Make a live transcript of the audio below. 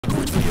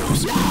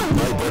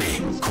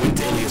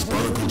alias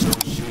Barnacle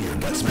Jones Jr.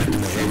 got smacked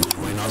in the head with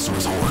a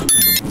rhinoceros horn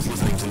because he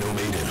was listening to no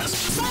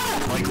maidens.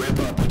 My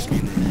grandpa punched me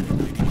in the head at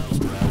 90 miles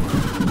per hour,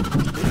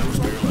 and I was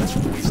paralyzed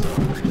from the waist up.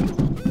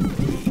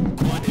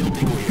 Wandale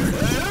Dingle here.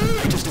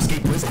 I just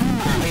escaped prison.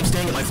 I am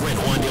staying at my friend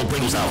Wandale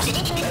Pringle's house.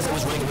 As I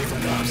was running away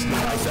from cops,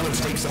 I fell and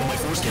scraped some of my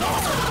foreskin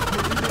off.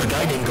 A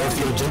guy named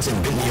Garfield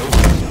Jensen bit me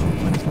over.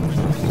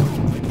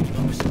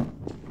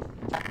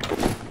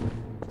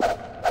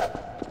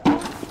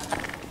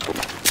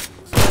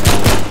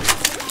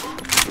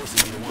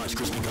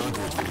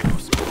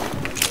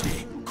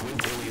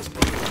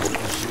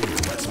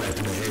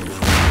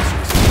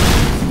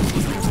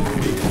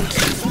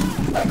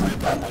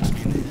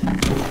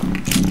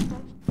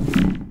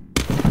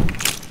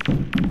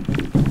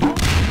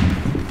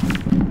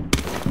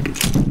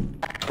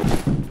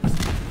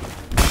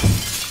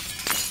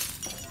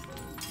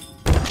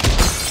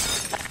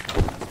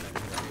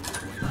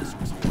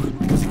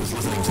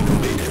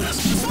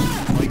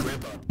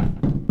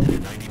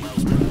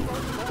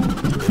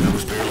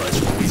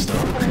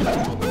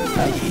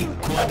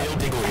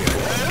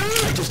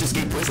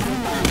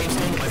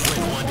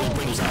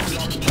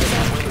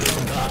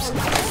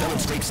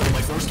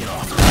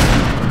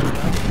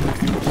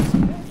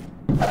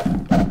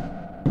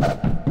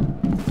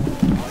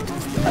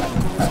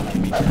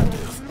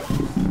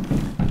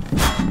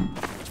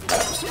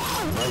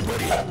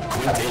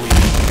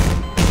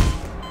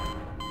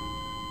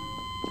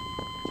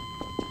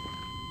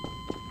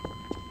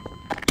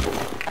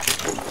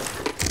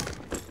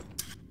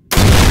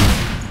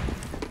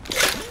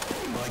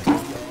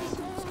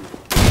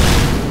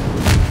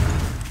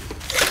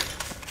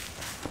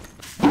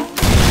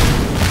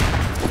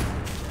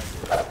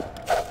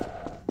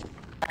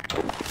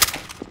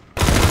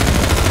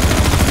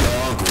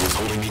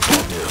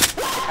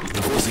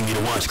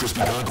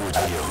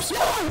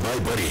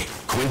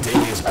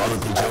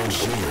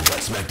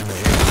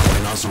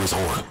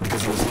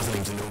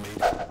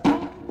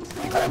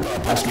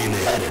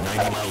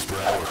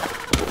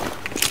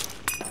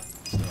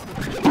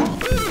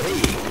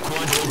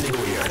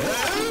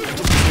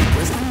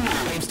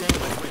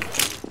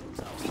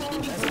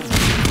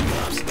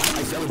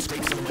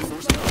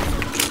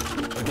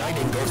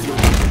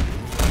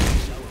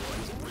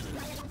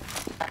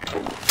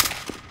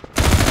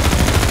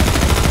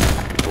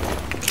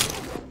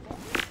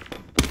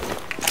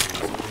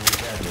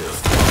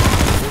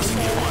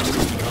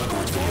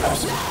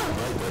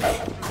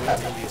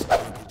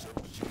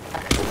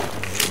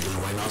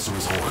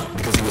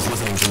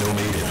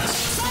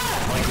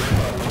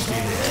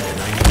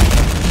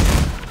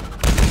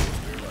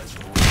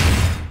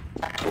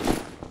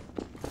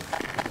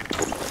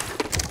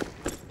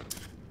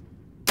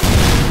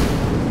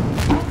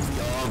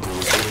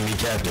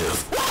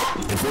 Captive,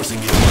 enforcing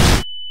the